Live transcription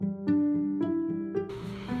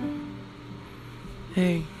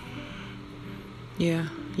Hey, yeah,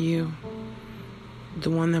 you. The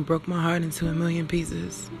one that broke my heart into a million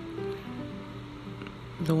pieces.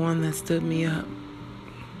 The one that stood me up.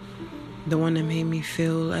 The one that made me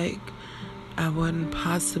feel like I wouldn't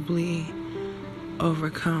possibly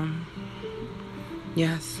overcome.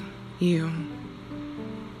 Yes, you.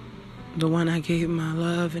 The one I gave my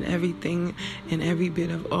love and everything and every bit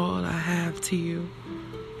of all I have to you.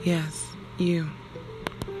 Yes, you.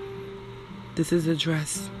 This is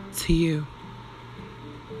addressed to you.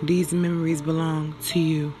 These memories belong to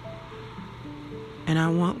you. And I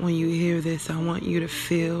want, when you hear this, I want you to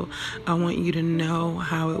feel, I want you to know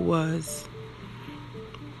how it was.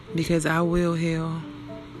 Because I will heal.